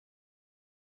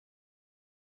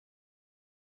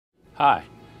Hi,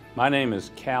 my name is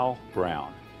Cal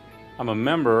Brown. I'm a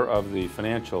member of the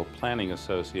Financial Planning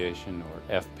Association,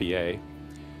 or FPA.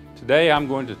 Today I'm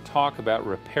going to talk about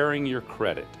repairing your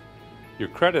credit. Your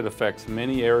credit affects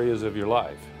many areas of your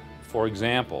life. For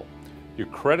example, your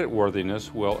credit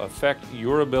worthiness will affect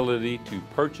your ability to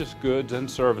purchase goods and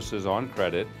services on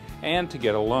credit and to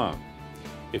get a loan.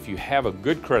 If you have a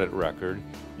good credit record,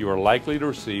 you are likely to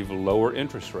receive lower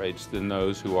interest rates than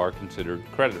those who are considered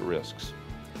credit risks.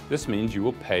 This means you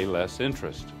will pay less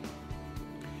interest.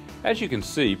 As you can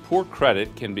see, poor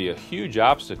credit can be a huge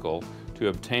obstacle to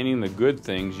obtaining the good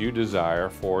things you desire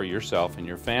for yourself and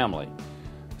your family.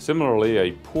 Similarly,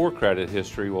 a poor credit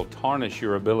history will tarnish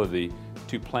your ability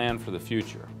to plan for the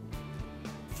future.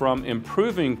 From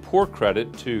improving poor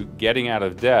credit to getting out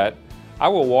of debt, I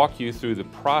will walk you through the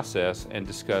process and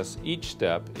discuss each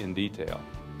step in detail.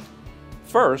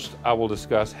 First, I will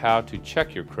discuss how to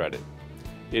check your credit.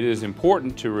 It is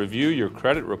important to review your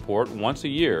credit report once a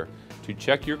year to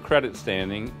check your credit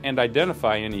standing and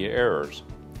identify any errors.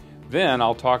 Then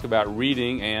I'll talk about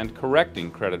reading and correcting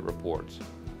credit reports.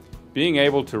 Being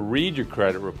able to read your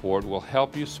credit report will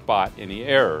help you spot any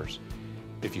errors.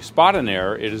 If you spot an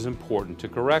error, it is important to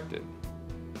correct it.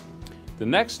 The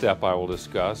next step I will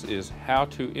discuss is how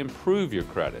to improve your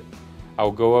credit. I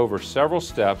will go over several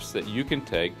steps that you can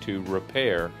take to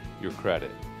repair your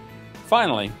credit.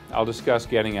 Finally, I'll discuss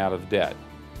getting out of debt.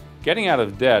 Getting out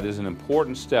of debt is an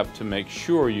important step to make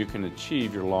sure you can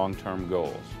achieve your long-term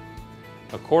goals.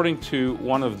 According to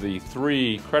one of the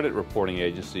 3 credit reporting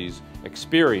agencies,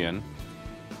 Experian,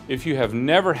 if you have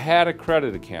never had a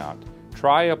credit account,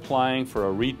 try applying for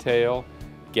a retail,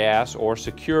 gas, or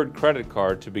secured credit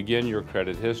card to begin your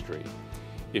credit history.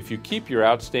 If you keep your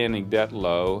outstanding debt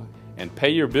low and pay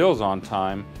your bills on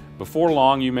time, before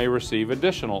long you may receive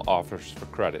additional offers for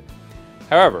credit.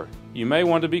 However, you may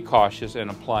want to be cautious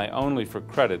and apply only for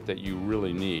credit that you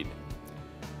really need.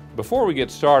 Before we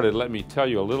get started, let me tell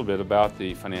you a little bit about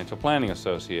the Financial Planning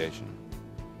Association.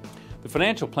 The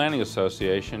Financial Planning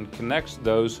Association connects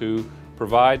those who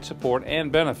provide support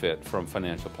and benefit from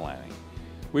financial planning.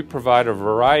 We provide a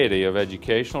variety of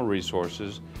educational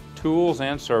resources, tools,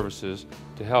 and services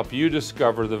to help you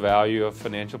discover the value of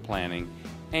financial planning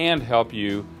and help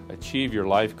you achieve your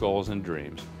life goals and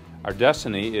dreams. Our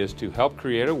destiny is to help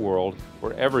create a world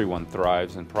where everyone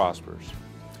thrives and prospers.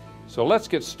 So let's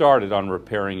get started on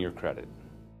repairing your credit.